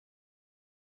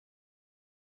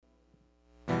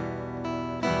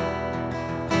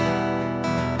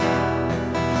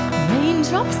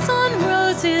Raindrops on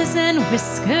roses and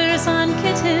whiskers on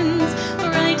kittens,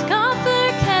 bright copper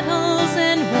kettles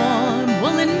and warm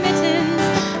woolen mittens,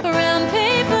 brown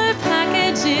paper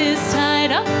packages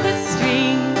tied up with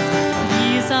strings.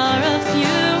 These are a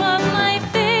few of my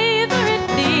favorite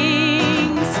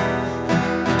things.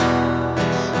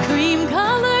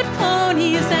 Cream-colored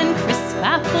ponies and crisp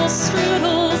apple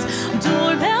strudels,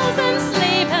 doorbells and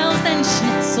sleigh bells and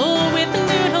schnitzel with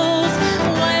noodles,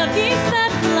 wild geese that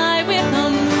fly with the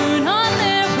moon on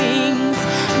their wings.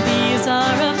 These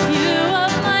are a few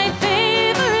of my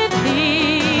favorite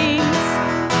things.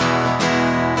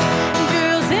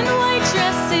 Girls in white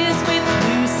dresses with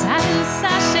blue satin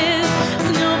sashes,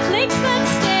 snowflakes that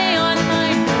stay on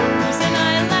my nose and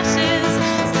eyelashes,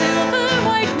 silver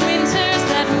white winters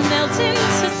that melt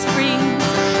into springs.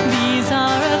 These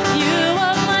are a few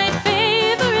of my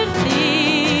favorite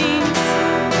things.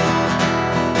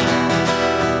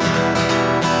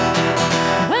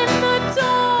 When the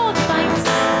dog bites,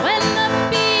 when the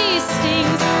bee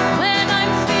stings, when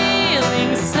I'm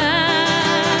feeling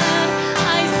sad,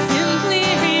 I simply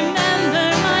remember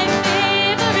my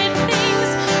favorite things,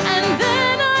 and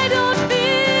then I don't feel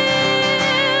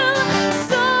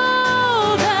so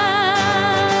bad.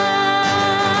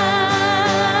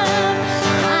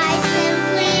 I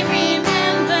simply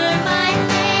remember my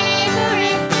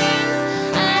favorite things,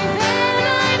 and then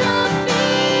I don't feel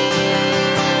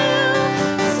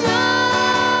so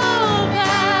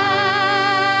bad.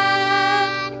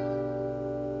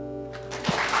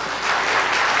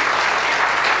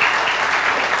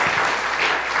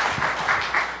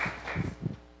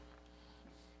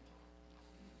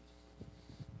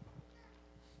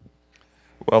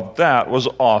 Well, that was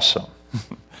awesome.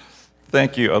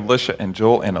 Thank you, Alicia and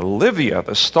Joel and Olivia,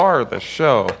 the star of the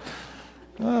show.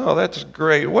 Oh, that's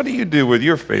great. What do you do with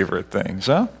your favorite things,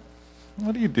 huh?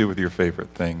 What do you do with your favorite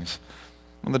things?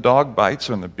 When the dog bites,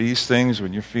 when the bee stings,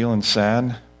 when you're feeling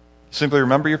sad, simply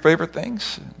remember your favorite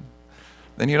things.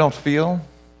 Then you don't feel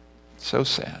so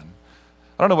sad.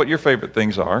 I don't know what your favorite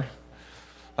things are.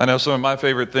 I know some of my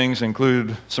favorite things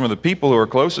include some of the people who are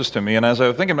closest to me, and as I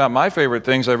was thinking about my favorite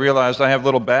things, I realized I have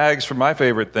little bags for my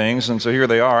favorite things, and so here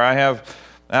they are. I have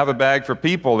a bag for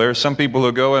people. There's some people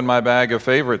who go in my bag of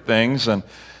favorite things, and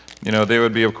they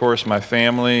would be, of course, my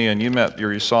family, and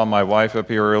you saw my wife up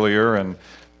here earlier, and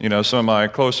some of my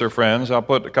closer friends. I'll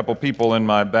put a couple people in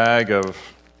my bag of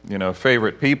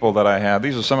favorite people that I have.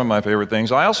 These are some of my favorite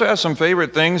things. I also have some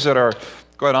favorite things that are,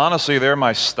 quite honestly, they're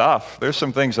my stuff. There's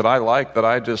some things that I like that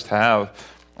I just have.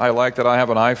 I like that I have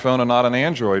an iPhone and not an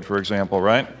Android, for example,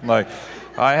 right? Like,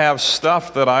 I have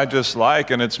stuff that I just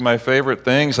like, and it's my favorite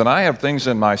things, and I have things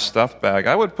in my stuff bag.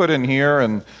 I would put in here,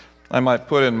 and I might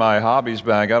put in my hobbies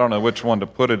bag. I don't know which one to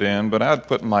put it in, but I'd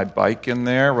put my bike in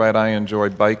there, right? I enjoy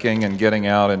biking and getting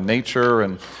out in nature,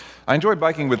 and I enjoy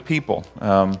biking with people.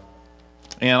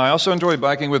 And I also enjoy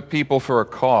biking with people for a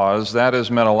cause. That has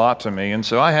meant a lot to me. And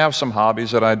so I have some hobbies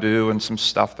that I do and some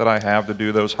stuff that I have to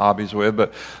do those hobbies with.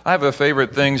 But I have a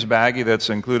favorite things baggie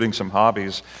that's including some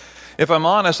hobbies. If I'm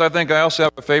honest, I think I also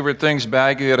have a favorite things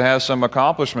baggie that has some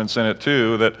accomplishments in it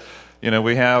too. That,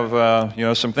 we have,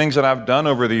 some things that I've done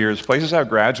over the years, places I've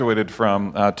graduated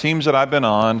from, teams that I've been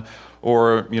on,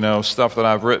 or, stuff that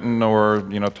I've written, or,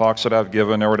 talks that I've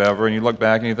given or whatever, and you look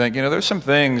back and you think, there's some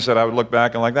things that I would look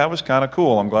back and like, that was kind of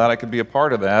cool. I'm glad I could be a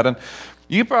part of that. And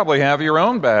you probably have your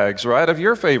own bags, right, of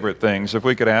your favorite things. If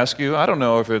we could ask you, I don't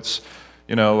know if it's,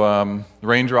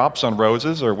 raindrops on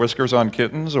roses, or whiskers on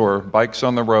kittens, or bikes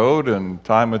on the road, and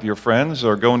time with your friends,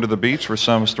 or going to the beach for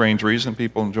some strange reason.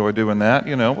 People enjoy doing that,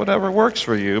 whatever works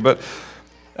for you. But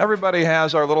everybody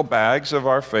has our little bags of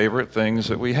our favorite things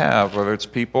that we have, whether it's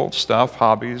people, stuff,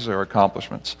 hobbies, or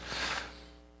accomplishments.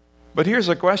 But here's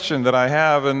a question that I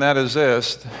have, and that is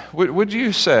this. Would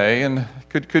you say, and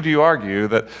could you argue,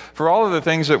 that for all of the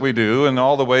things that we do and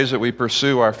all the ways that we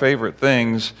pursue our favorite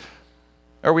things,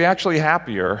 are we actually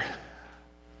happier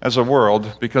as a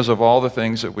world because of all the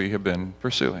things that we have been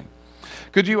pursuing?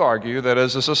 Could you argue that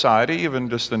as a society, even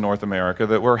just in North America,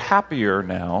 that we're happier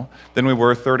now than we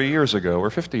were 30 years ago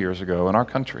or 50 years ago in our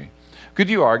country?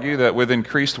 Could you argue that with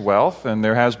increased wealth, and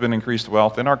there has been increased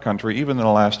wealth in our country, even in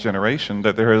the last generation,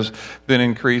 that there has been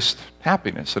increased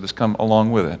happiness that has come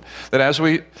along with it? That as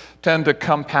we tend to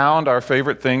compound our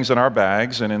favorite things in our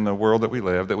bags and in the world that we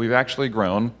live, that we've actually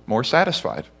grown more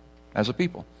satisfied as a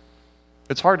people?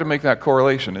 It's hard to make that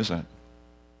correlation, isn't it?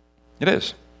 It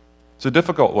is. It's a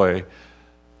difficult way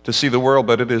to see the world,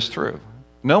 but it is true.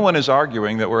 No one is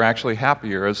arguing that we're actually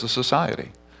happier as a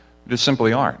society. We just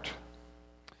simply aren't.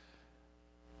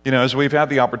 You know, as we've had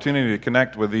the opportunity to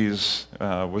connect with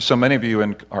with so many of you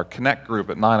in our Connect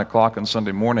group at 9 o'clock on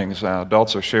Sunday mornings,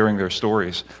 adults are sharing their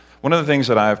stories. One of the things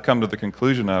that I have come to the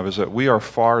conclusion of is that we are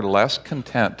far less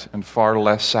content and far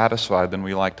less satisfied than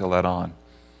we like to let on.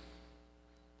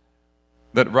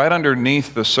 That right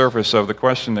underneath the surface of the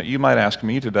question that you might ask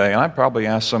me today, and I probably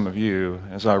ask some of you,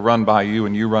 as I run by you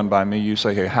and you run by me, you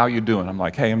say, hey, how you doing? I'm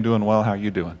like, hey, I'm doing well, how you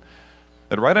doing?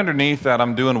 That right underneath that,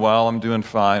 I'm doing well, I'm doing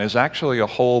fine, is actually a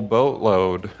whole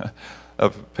boatload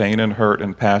of pain and hurt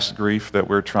and past grief that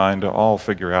we're trying to all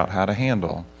figure out how to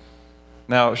handle.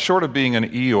 Now, short of being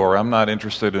an Eeyore, I'm not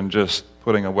interested in just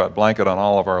putting a wet blanket on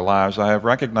all of our lives. I have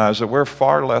recognized that we're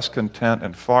far less content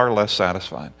and far less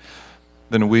satisfied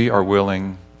than we are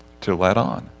willing to let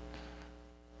on.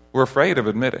 We're afraid of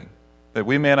admitting that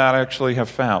we may not actually have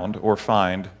found or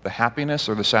find the happiness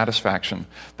or the satisfaction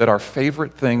that our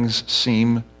favorite things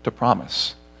seem to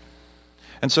promise.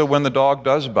 And so when the dog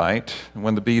does bite,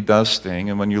 when the bee does sting,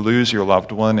 and when you lose your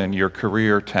loved one and your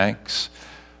career tanks,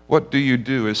 what do you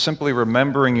do? Is simply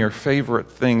remembering your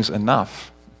favorite things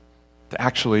enough to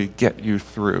actually get you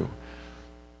through.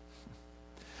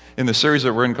 In the series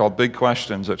that we're in called Big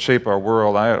Questions That Shape Our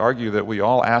World, I argue that we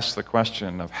all ask the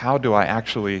question of how do I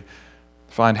actually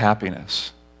find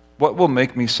happiness? What will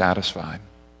make me satisfied?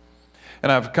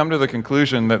 And I've come to the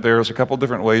conclusion that there's a couple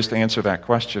different ways to answer that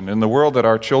question. In the world that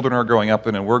our children are growing up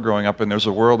in and we're growing up in, there's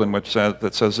a world in which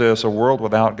that says this, a world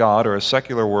without God, or a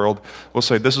secular world will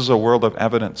say this is a world of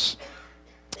evidence.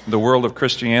 The world of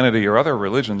Christianity, or other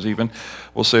religions even,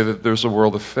 will say that there's a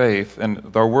world of faith.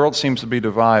 And our world seems to be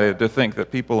divided to think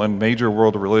that people in major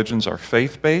world religions are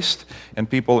faith-based and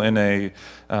people in a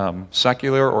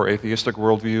secular or atheistic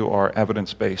worldview are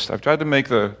evidence-based. I've tried to make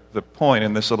the point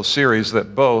in this little series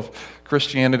that both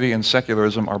Christianity and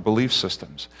secularism are belief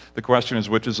systems. The question is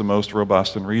which is the most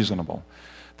robust and reasonable.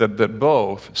 That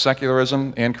both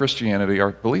secularism and Christianity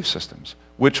are belief systems.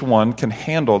 Which one can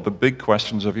handle the big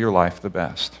questions of your life the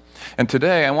best? And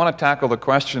today I want to tackle the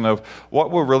question of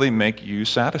what will really make you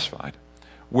satisfied?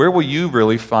 Where will you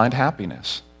really find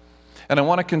happiness? And I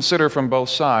want to consider from both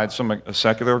sides, from a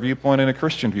secular viewpoint and a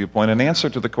Christian viewpoint, an answer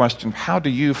to the question, how do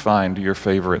you find your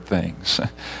favorite things?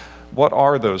 What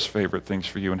are those favorite things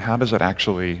for you, and how does it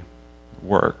actually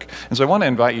work? And so I want to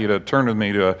invite you to turn with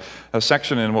me to a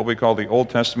section in what we call the Old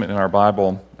Testament in our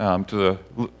Bible, to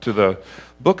the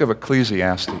book of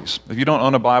Ecclesiastes. If you don't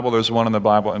own a Bible, there's one in the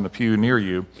Bible in the pew near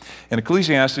you. In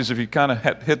Ecclesiastes, if you kind of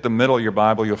hit the middle of your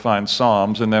Bible, you'll find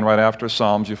Psalms, and then right after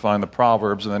Psalms, you'll find the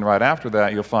Proverbs, and then right after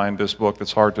that, you'll find this book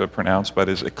that's hard to pronounce, but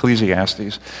is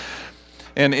Ecclesiastes.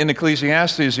 And in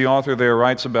Ecclesiastes, the author there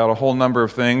writes about a whole number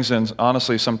of things, and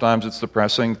honestly, sometimes it's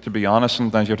depressing. To be honest,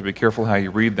 sometimes you have to be careful how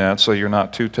you read that so you're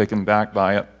not too taken back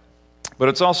by it. But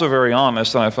it's also very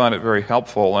honest, and I find it very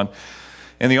helpful.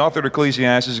 And the author of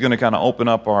Ecclesiastes is going to kind of open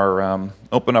up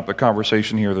the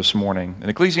conversation here this morning. In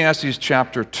Ecclesiastes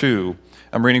chapter 2,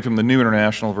 I'm reading from the New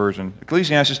International Version.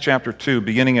 Ecclesiastes chapter 2,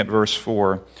 beginning at verse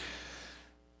 4.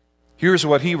 Here's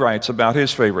what he writes about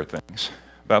his favorite things,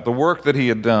 about the work that he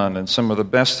had done and some of the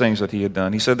best things that he had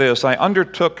done. He said this, I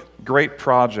undertook great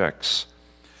projects.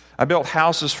 I built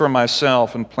houses for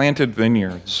myself and planted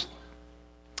vineyards.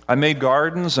 I made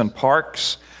gardens and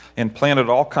parks and planted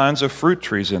all kinds of fruit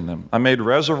trees in them. I made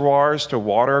reservoirs to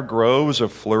water groves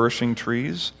of flourishing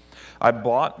trees. I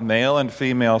bought male and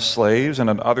female slaves and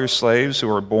other slaves who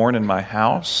were born in my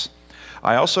house.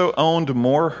 I also owned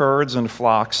more herds and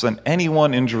flocks than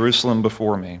anyone in Jerusalem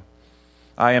before me.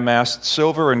 I amassed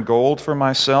silver and gold for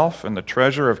myself and the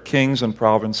treasure of kings and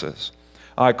provinces.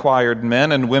 I acquired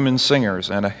men and women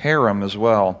singers and a harem as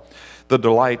well, the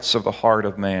delights of the heart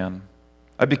of man.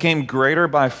 I became greater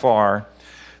by far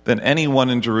than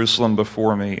anyone in Jerusalem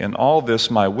before me. In all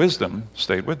this, my wisdom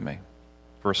stayed with me.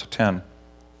 Verse 10.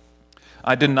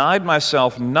 I denied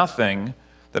myself nothing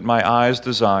that my eyes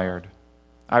desired.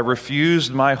 I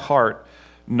refused my heart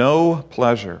no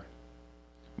pleasure.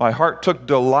 My heart took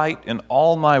delight in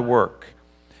all my work,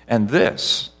 and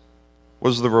this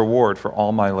was the reward for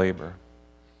all my labor.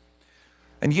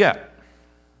 And yet,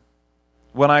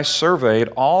 when I surveyed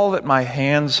all that my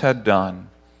hands had done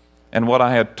and what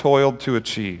I had toiled to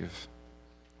achieve,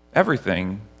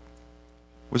 everything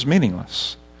was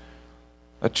meaningless.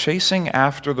 A chasing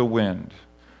after the wind.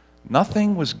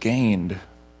 Nothing was gained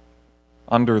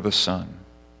under the sun.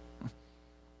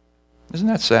 Isn't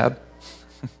that sad?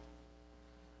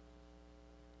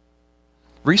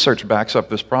 Research backs up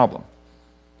this problem.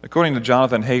 According to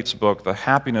Jonathan Haidt's book, The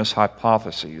Happiness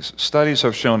Hypotheses, studies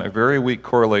have shown a very weak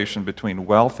correlation between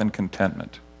wealth and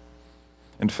contentment.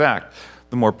 In fact,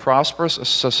 the more prosperous a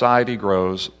society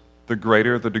grows, the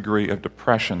greater the degree of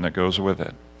depression that goes with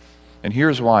it. And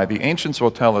here's why. The ancients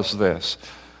will tell us this,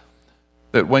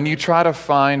 that when you try to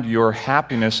find your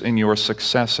happiness in your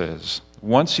successes,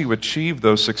 once you achieve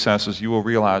those successes, you will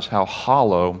realize how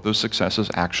hollow those successes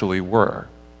actually were.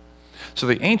 So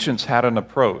the ancients had an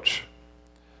approach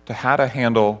to how to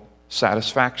handle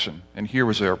satisfaction, and here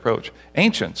was their approach.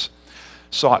 Ancients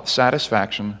sought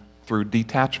satisfaction through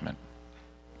detachment.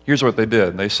 Here's what they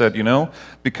did. They said,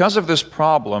 because of this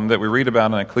problem that we read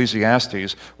about in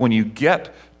Ecclesiastes, when you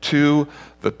get to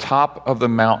the top of the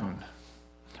mountain,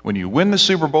 when you win the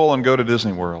Super Bowl and go to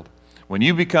Disney World, when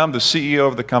you become the CEO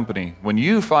of the company, when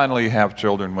you finally have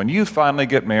children, when you finally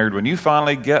get married, when you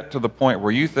finally get to the point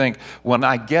where you think, when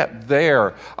I get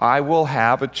there, I will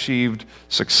have achieved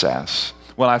success.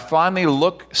 When I finally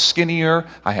look skinnier,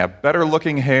 I have better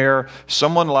looking hair,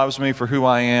 someone loves me for who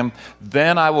I am,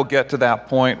 then I will get to that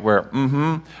point where,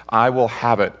 I will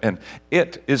have it. And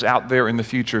it is out there in the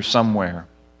future somewhere.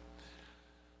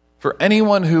 For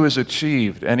anyone who has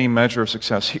achieved any measure of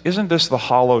success, isn't this the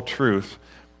hollow truth?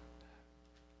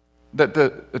 That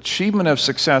the achievement of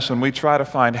success, when we try to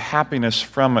find happiness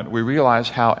from it, we realize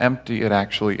how empty it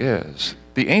actually is.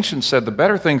 The ancients said the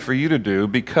better thing for you to do,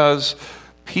 because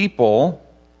people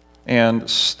and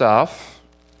stuff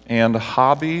and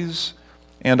hobbies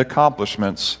and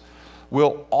accomplishments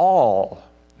will all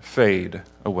fade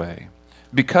away.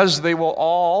 Because they will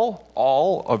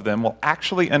all of them will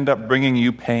actually end up bringing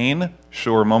you pain,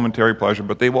 sure, momentary pleasure,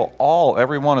 but they will all,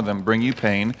 every one of them, bring you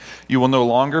pain. You will no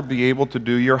longer be able to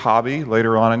do your hobby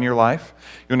later on in your life.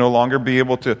 You'll no longer be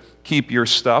able to keep your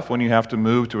stuff when you have to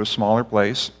move to a smaller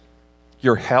place.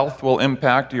 Your health will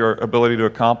impact your ability to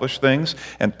accomplish things,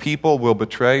 and people will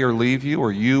betray or leave you,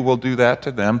 or you will do that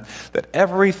to them. That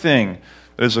everything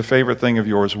that is a favorite thing of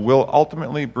yours will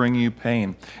ultimately bring you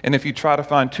pain. And if you try to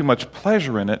find too much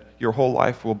pleasure in it, your whole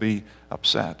life will be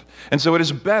upset. And so it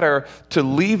is better to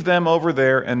leave them over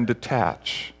there and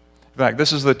detach. In fact,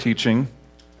 this is the teaching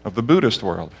of the Buddhist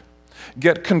world.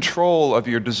 Get control of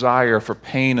your desire for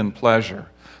pain and pleasure.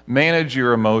 Manage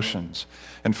your emotions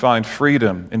and find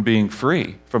freedom in being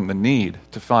free from the need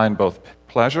to find both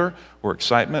pleasure or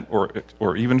excitement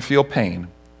or even feel pain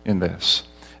in this.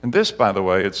 And this, by the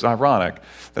way, it's ironic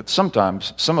that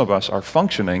sometimes some of us are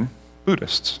functioning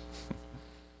Buddhists.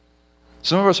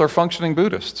 Some of us are functioning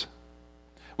Buddhists.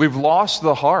 We've lost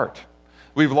the heart.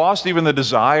 We've lost even the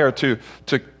desire to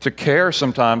care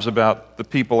sometimes about the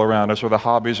people around us or the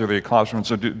hobbies or the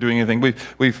accomplishments or doing anything.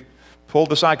 We've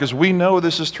pulled aside because we know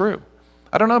this is true.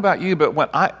 I don't know about you, but when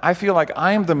I feel like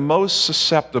I am the most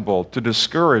susceptible to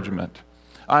discouragement.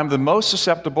 I'm the most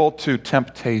susceptible to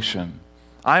temptation.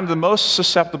 I'm the most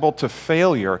susceptible to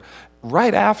failure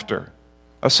right after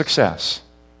a success.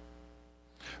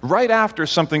 Right after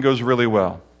something goes really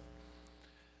well.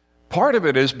 Part of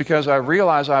it is because I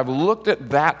realize I've looked at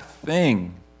that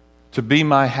thing to be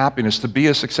my happiness, to be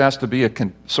a success, to be a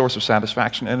source of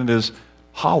satisfaction, and it is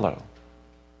hollow.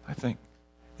 I think,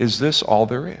 is this all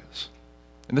there is?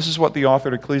 And this is what the author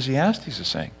of Ecclesiastes is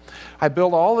saying. I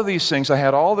built all of these things, I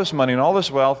had all this money and all this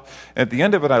wealth, and at the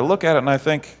end of it I look at it and I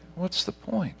think, what's the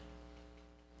point?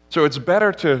 So it's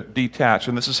better to detach,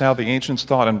 and this is how the ancients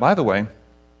thought. And by the way,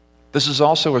 this is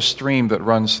also a stream that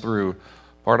runs through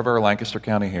part of our Lancaster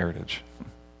County heritage.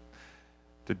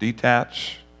 To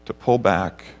detach, to pull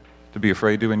back, to be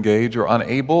afraid to engage, or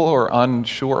unable or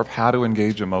unsure of how to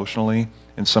engage emotionally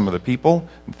in some of the people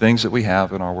and things that we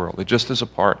have in our world. It just is a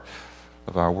part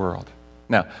of our world.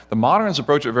 Now, the modernists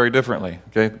approach it very differently.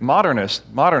 Okay,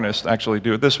 modernists actually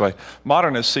do it this way.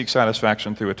 Modernists seek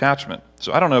satisfaction through attachment.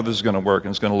 So I don't know if this is going to work, and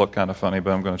it's going to look kind of funny,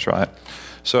 but I'm going to try it.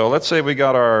 So let's say we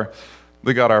got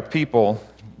our people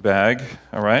bag.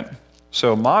 All right.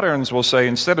 So moderns will say,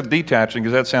 instead of detaching,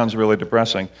 because that sounds really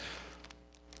depressing,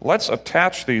 let's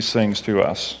attach these things to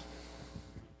us,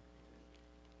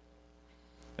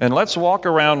 and let's walk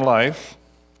around life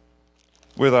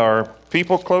with our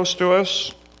people close to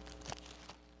us.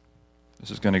 This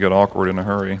is going to get awkward in a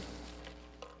hurry,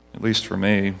 at least for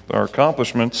me. Our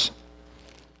accomplishments,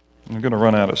 I'm going to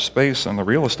run out of space on the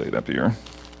real estate up here.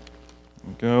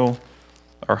 Go.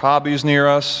 Our hobbies near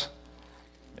us,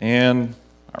 and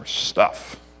our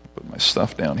stuff. Put my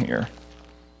stuff down here.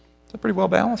 Is that pretty well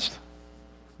balanced?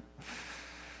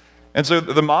 And so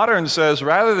the modern says,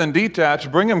 rather than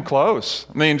detach, bring them close.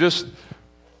 I mean, just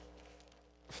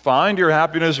find your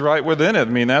happiness right within it.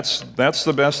 I mean, that's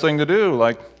the best thing to do.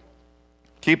 Like,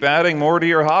 keep adding more to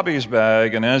your hobbies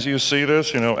bag, and as you see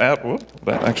this, that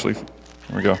actually, there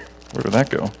we go. Where did that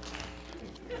go?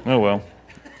 Oh, well.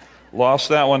 Lost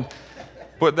that one.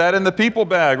 Put that in the people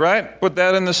bag, right? Put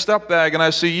that in the stuff bag, and I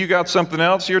see you got something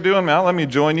else you're doing. Now let me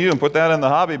join you and put that in the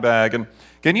hobby bag. And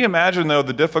Can you imagine, though,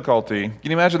 the difficulty? Can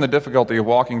you imagine the difficulty of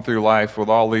walking through life with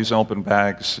all these open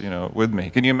bags, with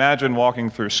me? Can you imagine walking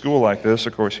through school like this?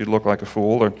 Of course, you'd look like a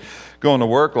fool, or going to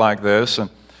work like this,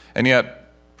 and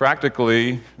yet,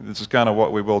 practically, this is kind of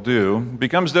what we will do. It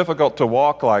becomes difficult to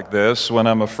walk like this when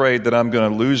I'm afraid that I'm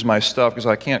going to lose my stuff because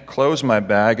I can't close my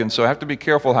bag, and so I have to be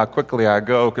careful how quickly I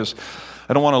go because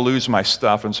I don't want to lose my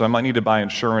stuff, and so I might need to buy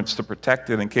insurance to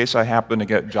protect it in case I happen to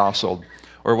get jostled.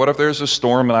 Or what if there's a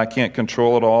storm and I can't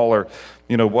control it all? Or,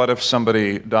 what if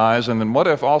somebody dies? And then what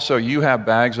if also you have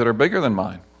bags that are bigger than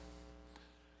mine?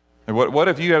 And what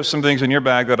if you have some things in your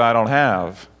bag that I don't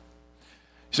have?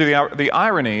 See, the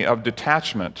irony of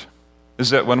detachment is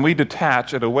that when we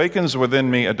detach, it awakens within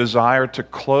me a desire to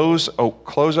close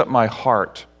up my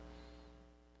heart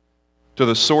to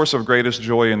the source of greatest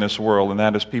joy in this world, and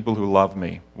that is people who love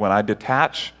me. When I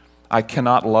detach, I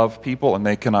cannot love people and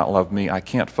they cannot love me. I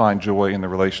can't find joy in the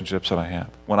relationships that I have.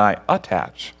 When I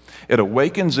attach, it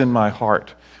awakens in my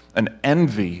heart an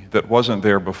envy that wasn't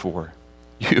there before.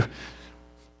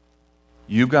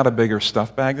 You've got a bigger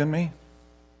stuff bag than me?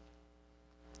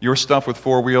 Your stuff with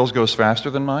 4 wheels goes faster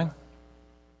than mine?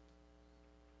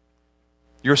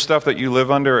 Your stuff that you live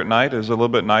under at night is a little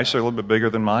bit nicer, a little bit bigger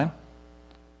than mine?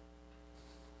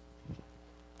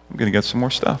 I'm going to get some more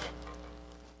stuff.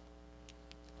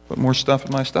 Put more stuff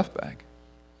in my stuff bag.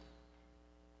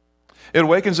 It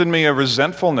awakens in me a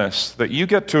resentfulness that you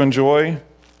get to enjoy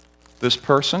this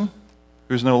person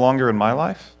who's no longer in my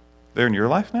life. They're in your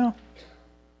life now.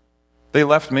 They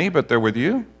left me, but they're with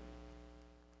you.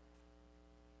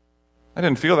 I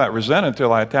didn't feel that resent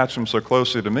until I attached them so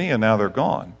closely to me, and now they're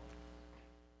gone.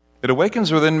 It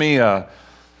awakens within me a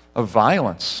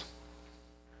violence.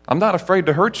 I'm not afraid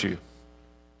to hurt you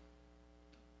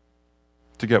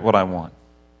to get what I want.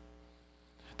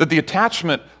 That the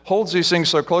attachment holds these things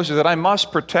so closely that I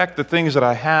must protect the things that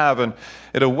I have, and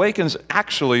it awakens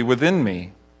actually within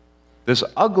me this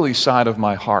ugly side of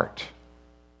my heart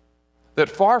that,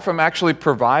 far from actually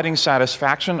providing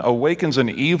satisfaction, awakens an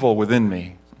evil within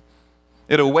me.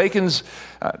 It awakens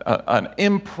an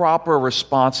improper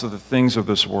response to the things of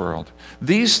this world.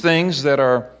 These things that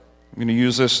are, I'm going to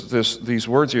use these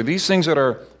words here, these things that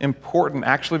are important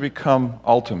actually become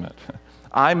ultimate.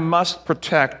 I must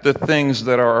protect the things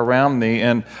that are around me,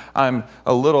 and I'm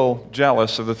a little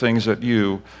jealous of the things that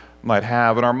you might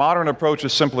have. And our modern approach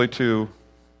is simply to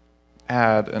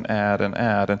add and add and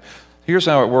add. And here's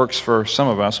how it works for some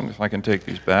of us. If I can take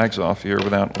these bags off here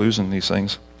without losing these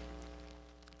things.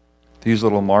 These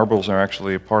little marbles are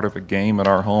actually a part of a game at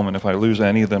our home, and if I lose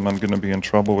any of them, I'm going to be in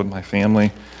trouble with my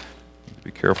family.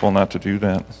 Be careful not to do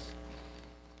that.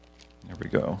 There we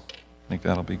go. I think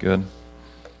that'll be good.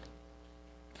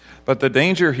 But the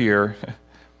danger here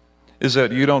is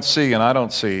that you don't see and I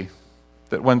don't see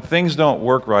that when things don't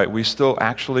work right, we still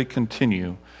actually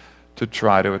continue to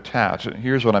try to attach. And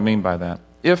here's what I mean by that.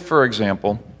 If, for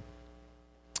example,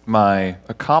 my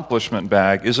accomplishment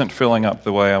bag isn't filling up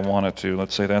the way I want it to,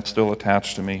 let's say that's still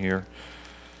attached to me here.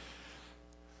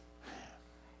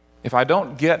 If I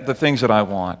don't get the things that I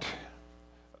want,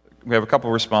 we have a couple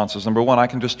of responses. Number one, I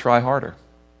can just try harder.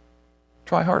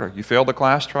 Try harder. You failed the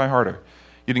class, try harder.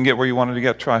 You didn't get where you wanted to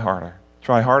get, try harder.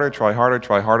 Try harder, try harder,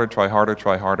 try harder, try harder,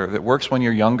 try harder. It works when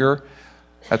you're younger.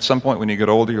 At some point when you get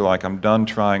older, you're like, I'm done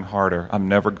trying harder. I'm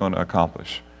never going to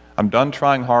accomplish. I'm done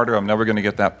trying harder. I'm never going to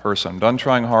get that person. I'm done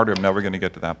trying harder. I'm never going to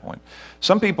get to that point.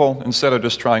 Some people, instead of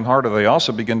just trying harder, they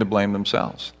also begin to blame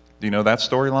themselves. Do you know that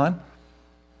storyline?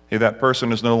 Hey, that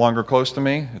person is no longer close to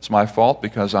me. It's my fault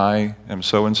because I am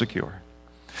so insecure.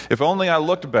 If only I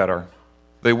looked better,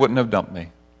 they wouldn't have dumped me.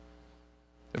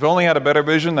 If only I had a better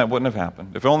vision, that wouldn't have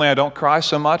happened. If only I don't cry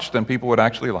so much, then people would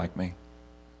actually like me.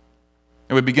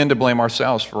 And we begin to blame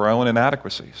ourselves for our own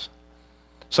inadequacies.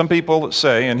 Some people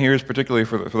say, and here's particularly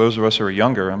for those of us who are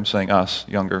younger, I'm saying us,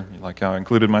 younger, like how I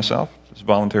included myself, just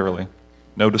voluntarily.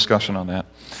 No discussion on that.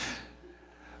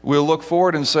 We'll look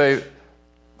forward and say,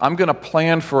 I'm going to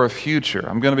plan for a future.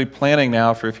 I'm going to be planning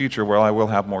now for a future where I will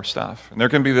have more stuff. And there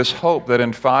can be this hope that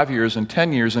in 5 years, in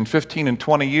 10 years, in 15 and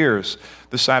 20 years,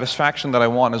 the satisfaction that I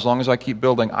want, as long as I keep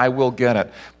building, I will get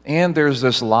it. And there's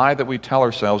this lie that we tell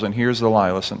ourselves, and here's the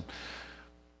lie, listen,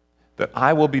 that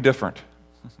I will be different.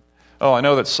 Oh, I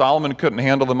know that Solomon couldn't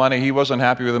handle the money. He wasn't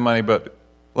happy with the money, but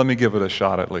let me give it a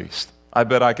shot at least. I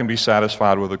bet I can be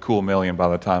satisfied with a cool million by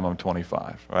the time I'm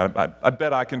 25. Right? I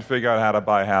bet I can figure out how to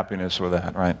buy happiness with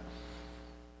that, right?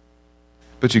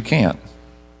 But you can't.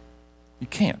 You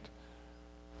can't.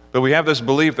 But we have this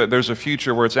belief that there's a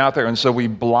future where it's out there, and so we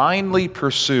blindly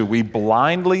pursue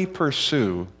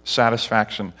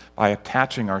satisfaction by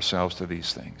attaching ourselves to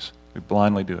these things. We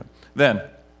blindly do it. Then,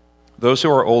 those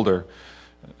who are older,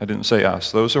 I didn't say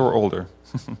us, those who are older,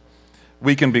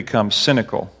 we can become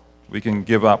cynical. We can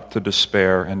give up to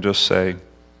despair and just say,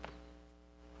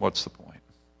 what's the point?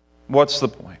 What's the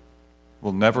point?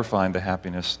 We'll never find the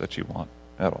happiness that you want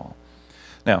at all.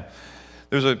 Now,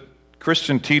 there's a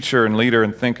Christian teacher and leader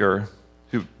and thinker,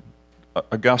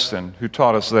 Augustine, who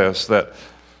taught us this, that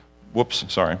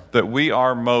we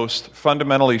are most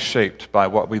fundamentally shaped by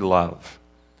what we love.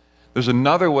 There's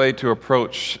another way to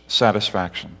approach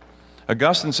satisfaction.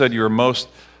 Augustine said you are most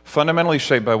fundamentally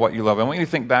shaped by what you love. I want you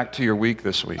to think back to your week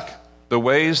this week. The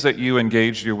ways that you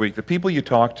engaged your week, the people you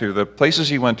talked to, the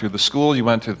places you went to, the school you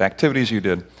went to, the activities you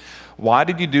did. Why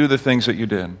did you do the things that you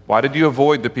did? Why did you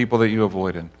avoid the people that you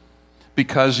avoided?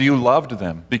 Because you loved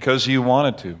them, because you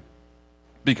wanted to.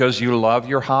 Because you love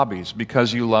your hobbies,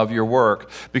 because you love your work,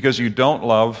 because you don't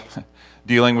love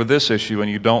dealing with this issue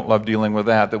and you don't love dealing with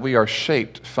that we are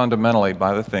shaped fundamentally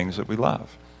by the things that we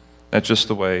love. That's just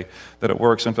the way that it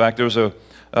works. In fact, there was a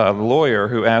lawyer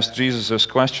who asked Jesus this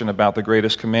question about the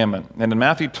greatest commandment. And in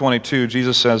Matthew 22,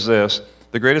 Jesus says this,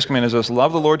 the greatest commandment is this,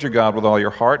 love the Lord your God with all your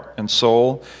heart and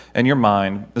soul and your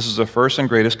mind. This is the first and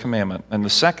greatest commandment. And the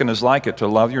second is like it, to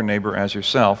love your neighbor as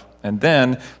yourself. And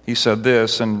then he said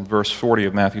this in verse 40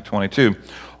 of Matthew 22,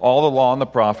 all the law and the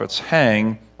prophets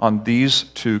hang on these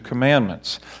two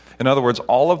commandments. In other words,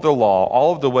 all of the law,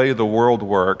 all of the way the world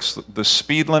works, the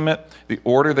speed limit, the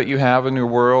order that you have in your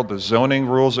world, the zoning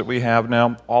rules that we have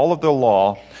now, all of the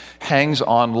law hangs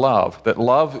on love, that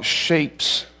love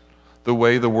shapes the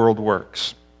way the world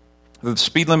works. The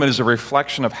speed limit is a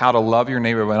reflection of how to love your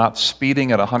neighbor by not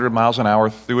speeding at 100 miles an hour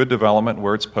through a development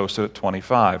where it's posted at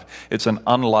 25. It's an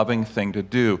unloving thing to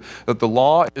do. That the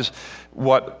law is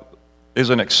what is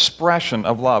an expression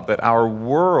of love, that our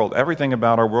world, everything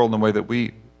about our world and the way that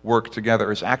we work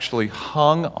together is actually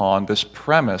hung on this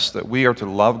premise that we are to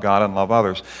love God and love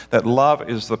others, that love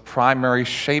is the primary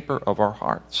shaper of our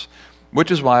hearts,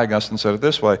 which is why Augustine said it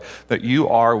this way, that you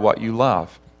are what you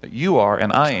love, that you are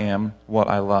and I am what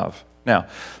I love. Now,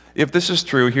 if this is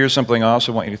true, here's something I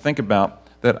also want you to think about,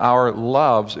 that our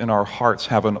loves in our hearts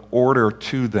have an order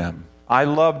to them. I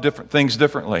love different things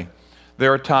differently.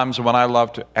 There are times when I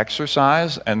love to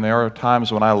exercise, and there are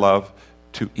times when I love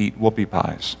to eat whoopie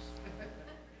pies.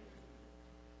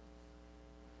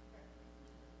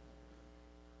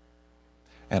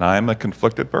 And I am a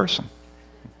conflicted person.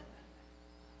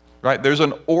 Right? There's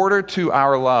an order to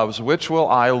our loves. Which will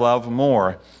I love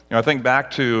more? I think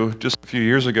back to just a few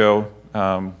years ago,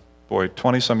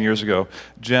 20-some years ago,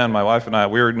 Jen, my wife and I,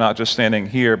 we were not just standing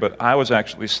here, but I was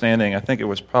actually standing, I think it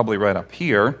was probably right up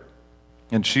here,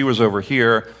 and she was over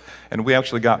here, and we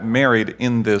actually got married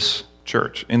in this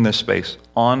church, in this space.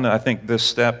 On, I think, this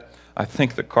step, I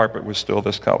think the carpet was still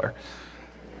this color,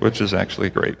 which is actually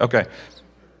great. Okay.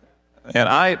 And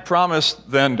I promised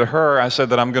then to her, I said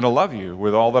that I'm going to love you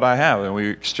with all that I have. And we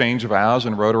exchanged vows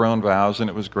and wrote our own vows, and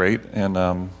it was great. And,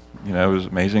 it was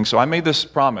amazing. So I made this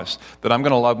promise that I'm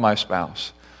going to love my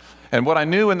spouse. And what I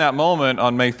knew in that moment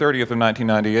on May 30th of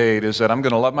 1998 is that I'm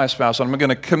going to love my spouse, and I'm going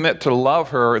to commit to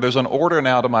love her. There's an order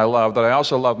now to my love that I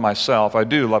also love myself. I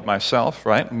do love myself,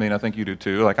 right? I mean, I think you do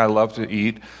too. Like, I love to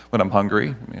eat when I'm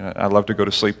hungry. I love to go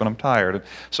to sleep when I'm tired.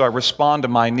 So I respond to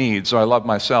my needs, so I love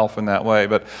myself in that way.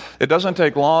 But it doesn't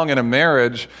take long in a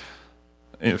marriage.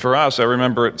 For us, I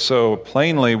remember it so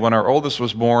plainly when our oldest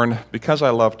was born, because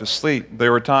I love to sleep.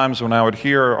 There were times when I would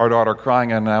hear our daughter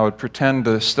crying and I would pretend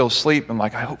to still sleep and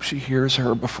like, I hope she hears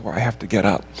her before I have to get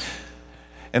up.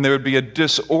 And there would be a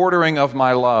disordering of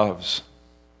my loves,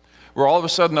 where all of a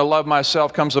sudden the love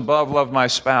myself comes above love my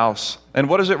spouse. And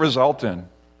what does it result in?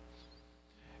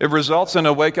 It results in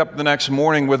a wake up the next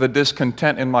morning with a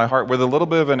discontent in my heart, with a little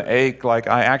bit of an ache, like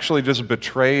I actually just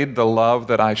betrayed the love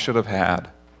that I should have had.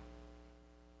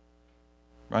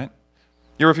 Right?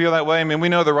 You ever feel that way? I mean, we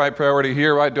know the right priority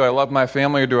here, right? Do I love my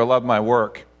family or do I love my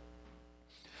work?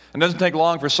 It doesn't take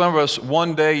long for some of us.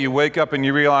 One day you wake up and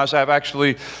you realize I've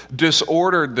actually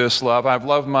disordered this love. I've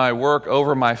loved my work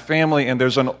over my family, and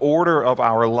there's an order of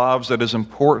our loves that is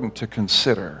important to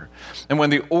consider. And when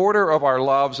the order of our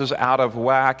loves is out of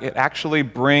whack, it actually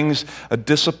brings a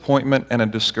disappointment and a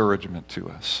discouragement to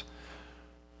us.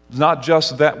 It's not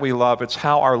just that we love, it's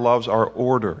how our loves are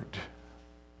ordered.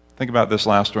 Think about this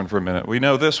last one for a minute. We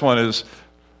know this one is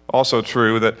also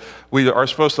true, that we are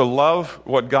supposed to love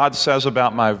what God says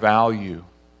about my value.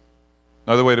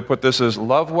 Another way to put this is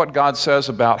love what God says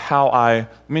about how I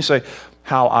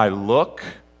look,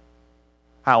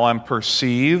 how I'm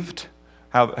perceived,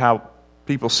 how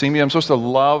people see me. I'm supposed to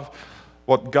love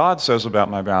what God says about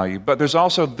my value. But there's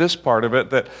also this part of it,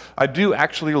 that I do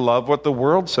actually love what the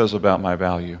world says about my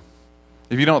value.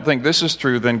 If you don't think this is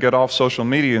true, then get off social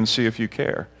media and see if you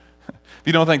care. If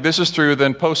you don't think this is true,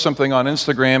 then post something on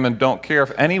Instagram and don't care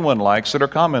if anyone likes it or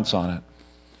comments on it.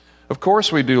 Of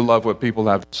course we do love what people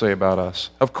have to say about us.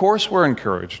 Of course we're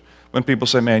encouraged when people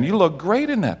say, man, you look great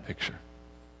in that picture.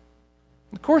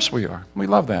 Of course we are. We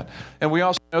love that. And we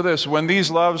also know this, when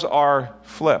these loves are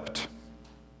flipped,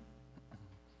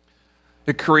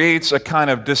 it creates a kind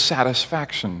of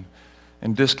dissatisfaction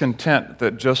and discontent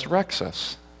that just wrecks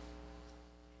us.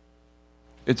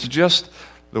 It's just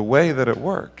the way that it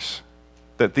works,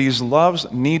 that these loves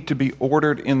need to be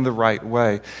ordered in the right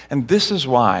way. And this is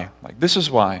why,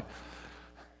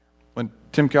 when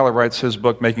Tim Keller writes his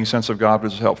book, Making Sense of God,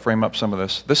 which has helped frame up some of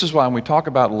this is why when we talk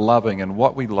about loving and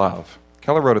what we love,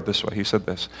 Keller wrote it this way. He said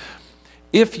this: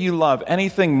 if you love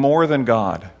anything more than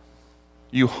God,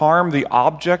 you harm the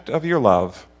object of your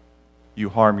love, you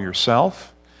harm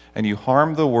yourself, and you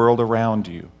harm the world around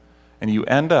you, and you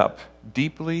end up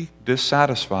deeply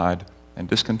dissatisfied and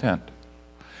discontent.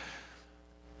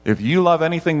 If you love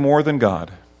anything more than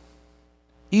God,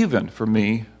 even for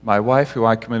me, my wife, who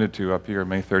I committed to up here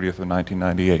May 30th of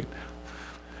 1998,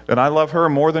 and I love her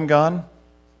more than God,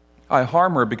 I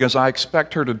harm her because I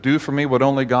expect her to do for me what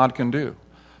only God can do.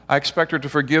 I expect her to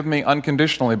forgive me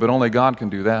unconditionally, but only God can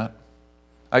do that.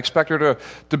 I expect her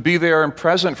to be there and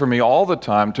present for me all the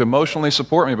time, to emotionally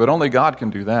support me, but only God can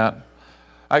do that.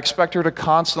 I expect her to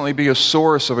constantly be a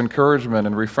source of encouragement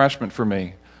and refreshment for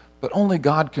me, but only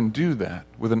God can do that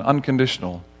with an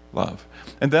unconditional love.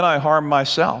 And then I harm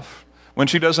myself when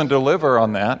she doesn't deliver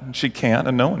on that, and she can't,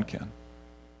 and no one can.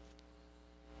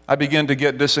 I begin to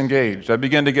get disengaged. I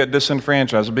begin to get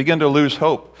disenfranchised. I begin to lose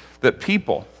hope that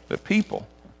people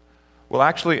will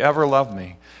actually ever love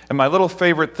me. And my little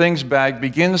favorite things bag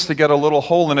begins to get a little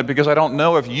hole in it because I don't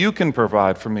know if you can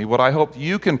provide for me what I hope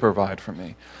you can provide for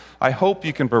me. I hope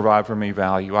you can provide for me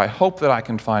value. I hope that I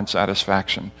can find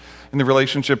satisfaction in the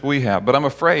relationship we have. But I'm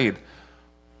afraid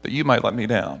that you might let me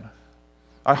down.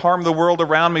 I harm the world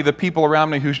around me, the people around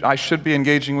me who I should be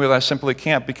engaging with. I simply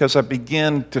can't because I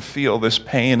begin to feel this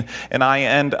pain, and I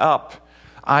end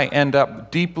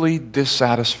up deeply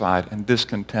dissatisfied and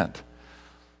discontent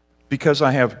because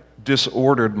I have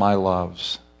disordered my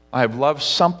loves. I have loved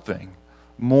something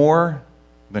more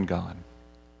than God.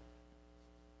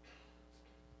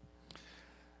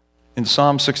 In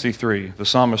Psalm 63, the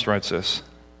psalmist writes this.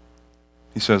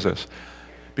 He says this: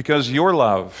 because your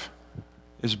love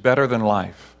is better than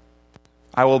life,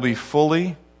 I will be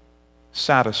fully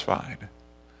satisfied.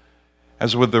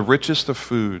 As with the richest of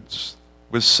foods,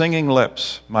 with singing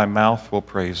lips, my mouth will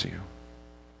praise you.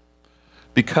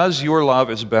 Because your love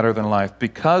is better than life,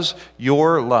 because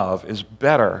your love is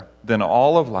better than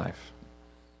all of life,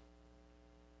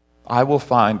 I will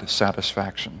find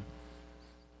satisfaction.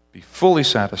 Be fully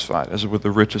satisfied as with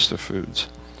the richest of foods.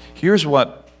 Here's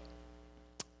what,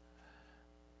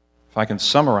 if I can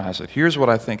summarize it, here's what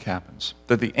I think happens.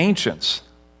 That the ancients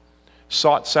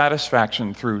sought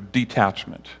satisfaction through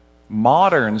detachment.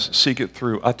 Moderns seek it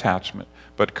through attachment.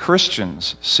 But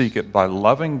Christians seek it by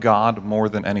loving God more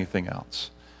than anything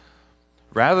else.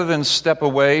 Rather than step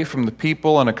away from the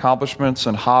people and accomplishments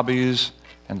and hobbies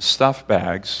and stuff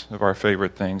bags of our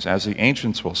favorite things, as the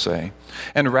ancients will say,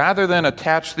 and rather than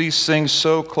attach these things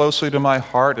so closely to my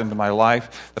heart and to my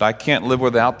life that I can't live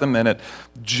without them, and it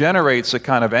generates a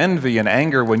kind of envy and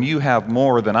anger when you have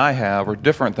more than I have or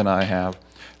different than I have,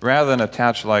 rather than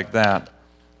attach like that,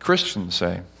 Christians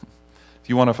say, if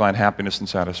you want to find happiness and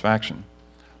satisfaction,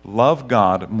 love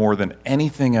God more than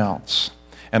anything else.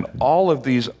 And all of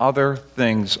these other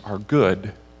things are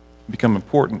good, become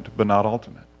important, but not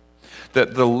ultimate.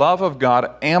 That the love of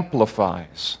God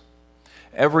amplifies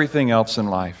everything else in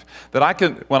life. That I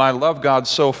can, when I love God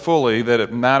so fully that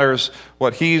it matters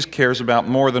what He cares about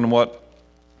more than what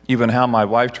even how my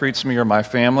wife treats me or my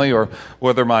family, or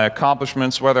whether my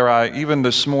accomplishments, even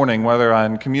this morning, whether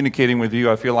I'm communicating with you,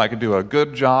 I feel like I do a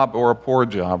good job or a poor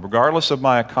job, regardless of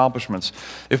my accomplishments.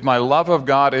 If my love of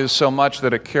God is so much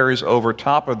that it carries over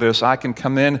top of this, I can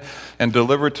come in and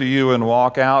deliver to you and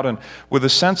walk out, and with a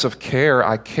sense of care,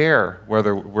 I care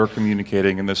whether we're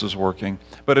communicating and this is working.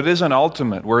 But it isn't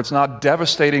ultimate, where it's not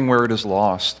devastating where it is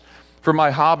lost. For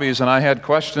my hobbies, and I had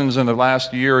questions in the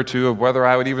last year or two of whether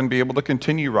I would even be able to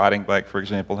continue riding bike, for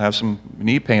example, have some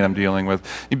knee pain I'm dealing with.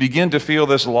 You begin to feel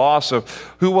this loss of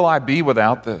who will I be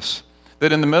without this?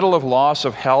 That in the middle of loss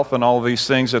of health and all of these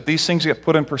things, that these things get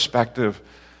put in perspective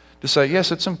to say,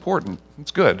 yes, it's important, it's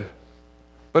good,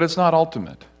 but it's not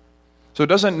ultimate. So it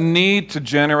doesn't need to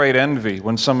generate envy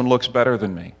when someone looks better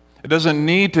than me. It doesn't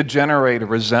need to generate a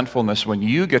resentfulness when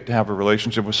you get to have a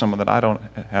relationship with someone that I don't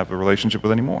have a relationship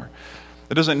with anymore.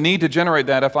 It doesn't need to generate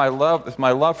that. If my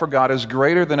love for God is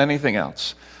greater than anything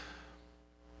else,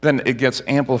 then it gets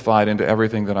amplified into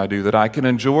everything that I do, that I can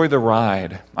enjoy the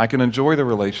ride, I can enjoy the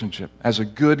relationship as a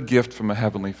good gift from a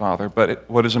Heavenly Father, but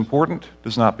what is important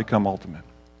does not become ultimate.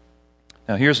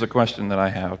 Now, here's the question that I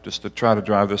have, just to try to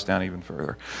drive this down even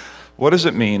further. What does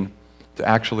it mean to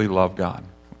actually love God?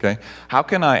 Okay? How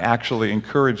can I actually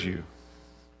encourage you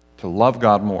to love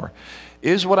God more?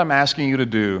 Is what I'm asking you to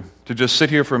do to just sit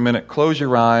here for a minute, close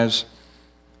your eyes,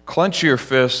 clench your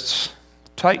fists,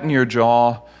 tighten your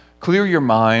jaw, clear your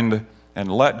mind,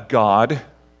 and let God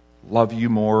love you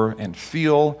more and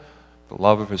feel the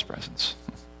love of His presence?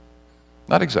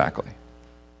 Not exactly.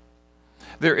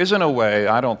 There isn't a way,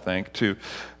 I don't think, to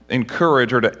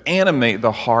encourage or to animate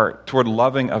the heart toward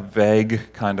loving a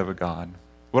vague kind of a God.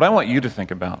 What I want you to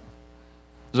think about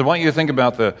is I want you to think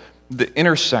about the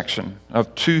intersection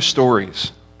of two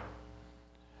stories.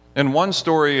 And one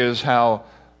story is how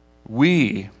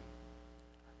we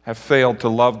have failed to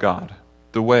love God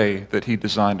the way that He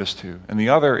designed us to. And the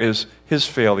other is His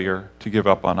failure to give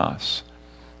up on us.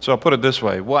 So I'll put it this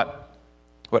way. What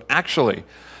actually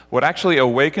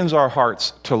awakens our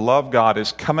hearts to love God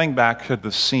is coming back to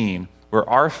the scene where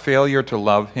our failure to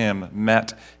love Him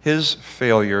met His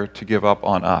failure to give up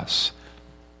on us.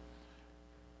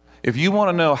 If you want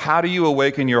to know how do you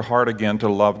awaken your heart again to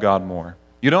love God more,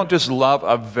 you don't just love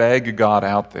a vague God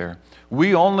out there.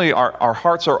 Our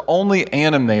hearts are only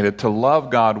animated to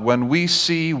love God when we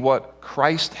see what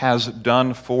Christ has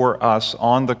done for us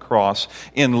on the cross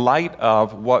in light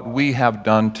of what we have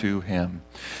done to Him.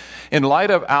 In light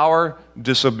of our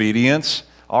disobedience,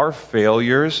 our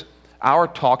failures, our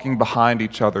talking behind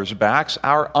each other's backs,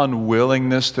 our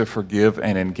unwillingness to forgive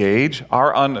and engage,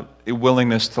 our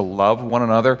unwillingness to love one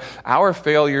another, our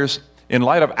failures, in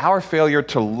light of our failure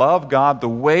to love God the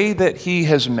way that He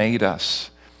has made us,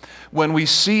 when we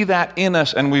see that in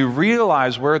us and we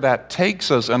realize where that takes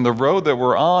us and the road that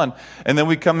we're on, and then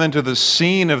we come into the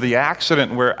scene of the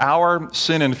accident where our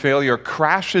sin and failure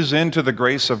crashes into the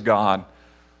grace of God,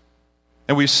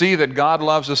 and we see that God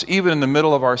loves us even in the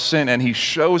middle of our sin, and He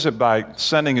shows it by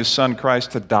sending His Son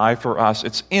Christ to die for us.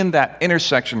 It's in that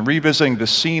intersection, revisiting the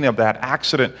scene of that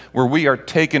accident, where we are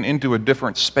taken into a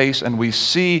different space and we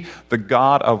see the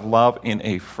God of love in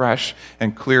a fresh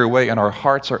and clear way, and our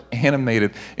hearts are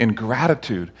animated in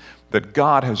gratitude that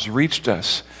God has reached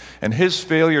us, and His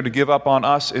failure to give up on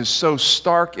us is so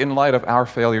stark in light of our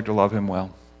failure to love Him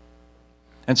well.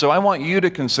 And so I want you to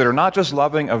consider not just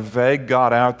loving a vague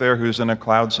God out there who's in a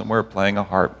cloud somewhere playing a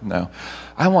harp. No.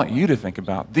 I want you to think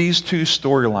about these two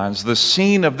storylines, the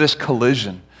scene of this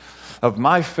collision of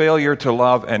my failure to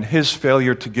love and His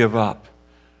failure to give up.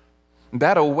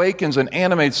 That awakens and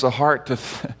animates the heart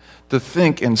to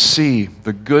think and see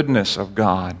the goodness of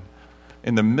God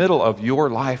in the middle of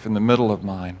your life, in the middle of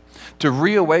mine. To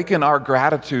reawaken our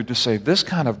gratitude to say, this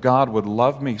kind of God would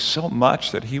love me so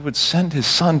much that He would send His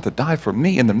Son to die for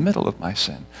me in the middle of my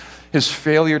sin. His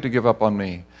failure to give up on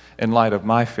me in light of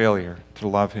my failure to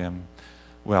love Him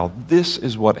well. This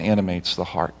is what animates the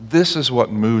heart. This is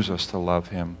what moves us to love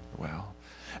Him well.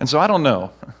 And so I don't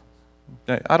know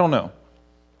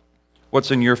what's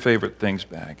in your favorite things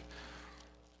bag.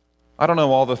 I don't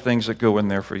know all the things that go in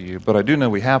there for you, but I do know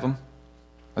we have them.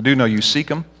 I do know you seek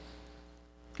them,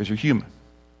 because you're human.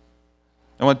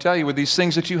 I want to tell you, with these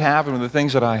things that you have and with the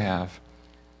things that I have,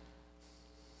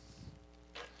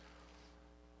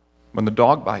 when the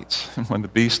dog bites, and when the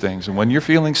bee stings, and when you're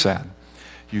feeling sad,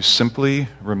 you simply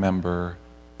remember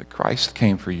that Christ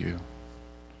came for you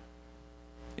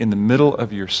in the middle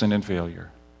of your sin and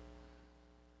failure.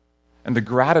 And the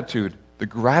gratitude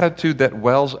that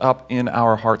wells up in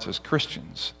our hearts as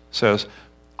Christians says,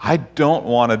 I don't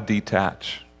want to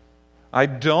detach. I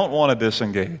don't want to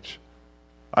disengage.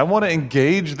 I want to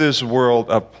engage this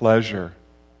world of pleasure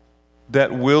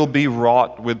that will be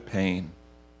wrought with pain.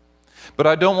 But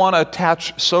I don't want to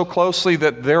attach so closely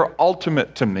that they're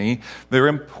ultimate to me. They're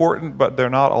important, but they're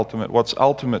not ultimate. What's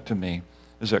ultimate to me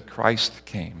is that Christ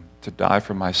came to die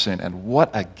for my sin. And what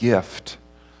a gift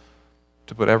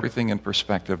to put everything in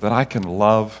perspective, that I can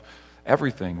love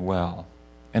everything well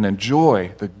and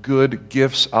enjoy the good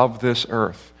gifts of this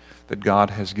earth that God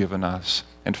has given us,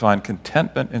 and find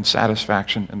contentment and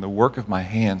satisfaction in the work of my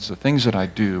hands, the things that I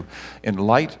do, in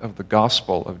light of the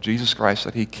gospel of Jesus Christ,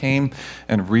 that He came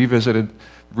and revisit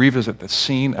the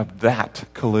scene of that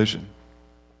collision.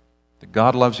 That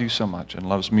God loves you so much and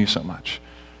loves me so much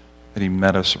that He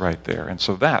met us right there. And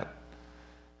so that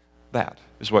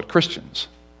is what Christians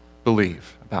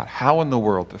believe about how in the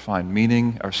world to find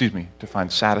to find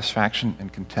satisfaction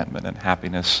and contentment and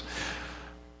happiness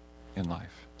in life.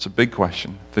 It's a big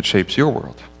question that shapes your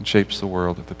world and shapes the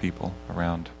world of the people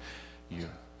around you.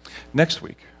 Next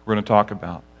week, we're going to talk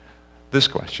about this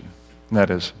question, and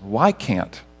that is, why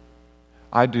can't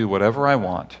I do whatever I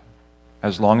want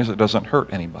as long as it doesn't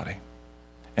hurt anybody?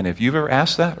 And if you've ever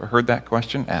asked that or heard that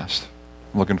question asked,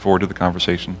 I'm looking forward to the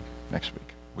conversation next week.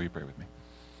 Will you pray with me?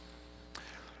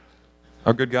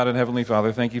 Our good God and Heavenly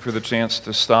Father, thank you for the chance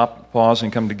to stop, pause,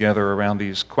 and come together around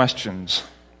these questions,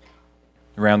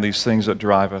 around these things that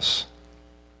drive us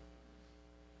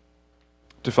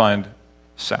to find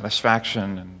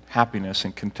satisfaction and happiness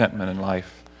and contentment in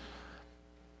life.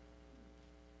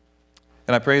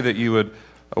 And I pray that you would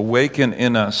awaken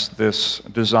in us this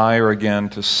desire again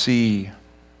to see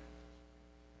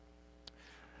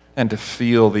and to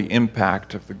feel the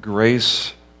impact of the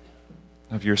grace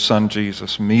of your Son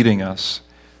Jesus meeting us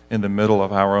in the middle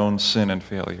of our own sin and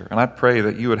failure. And I pray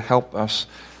that you would help us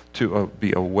to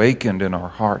be awakened in our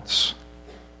hearts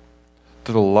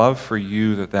to the love for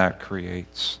you that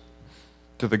creates,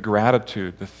 to the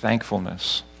gratitude, the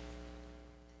thankfulness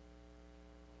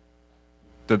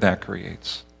that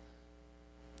creates.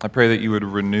 I pray that you would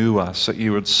renew us, that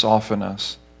you would soften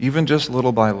us, even just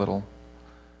little by little.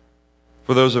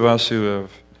 For those of us who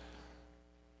have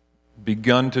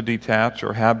begun to detach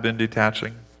or have been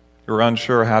detaching, who are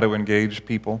unsure how to engage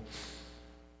people,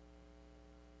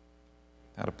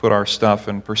 how to put our stuff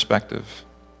in perspective,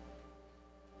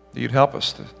 that you'd help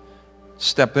us to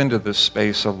step into this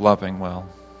space of loving well.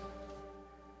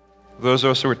 For those of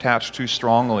us who are attached too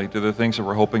strongly to the things that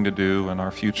we're hoping to do in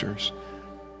our futures,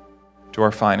 to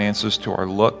our finances, to our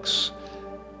looks,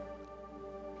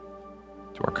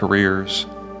 to our careers,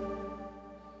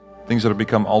 things that have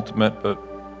become ultimate but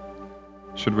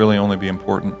should really only be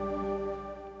important.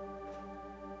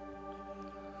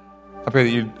 I pray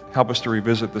that you'd help us to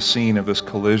revisit the scene of this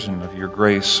collision of your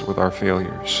grace with our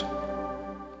failures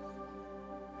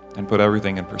and put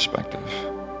everything in perspective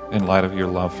in light of your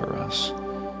love for us.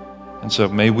 And so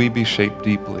may we be shaped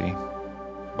deeply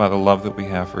by the love that we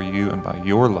have for you and by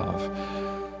your love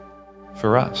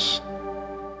for us.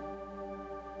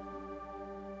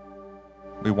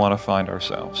 We want to find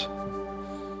ourselves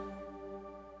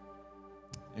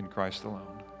in Christ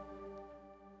alone.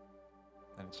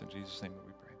 And it's in Jesus' name that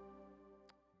we pray.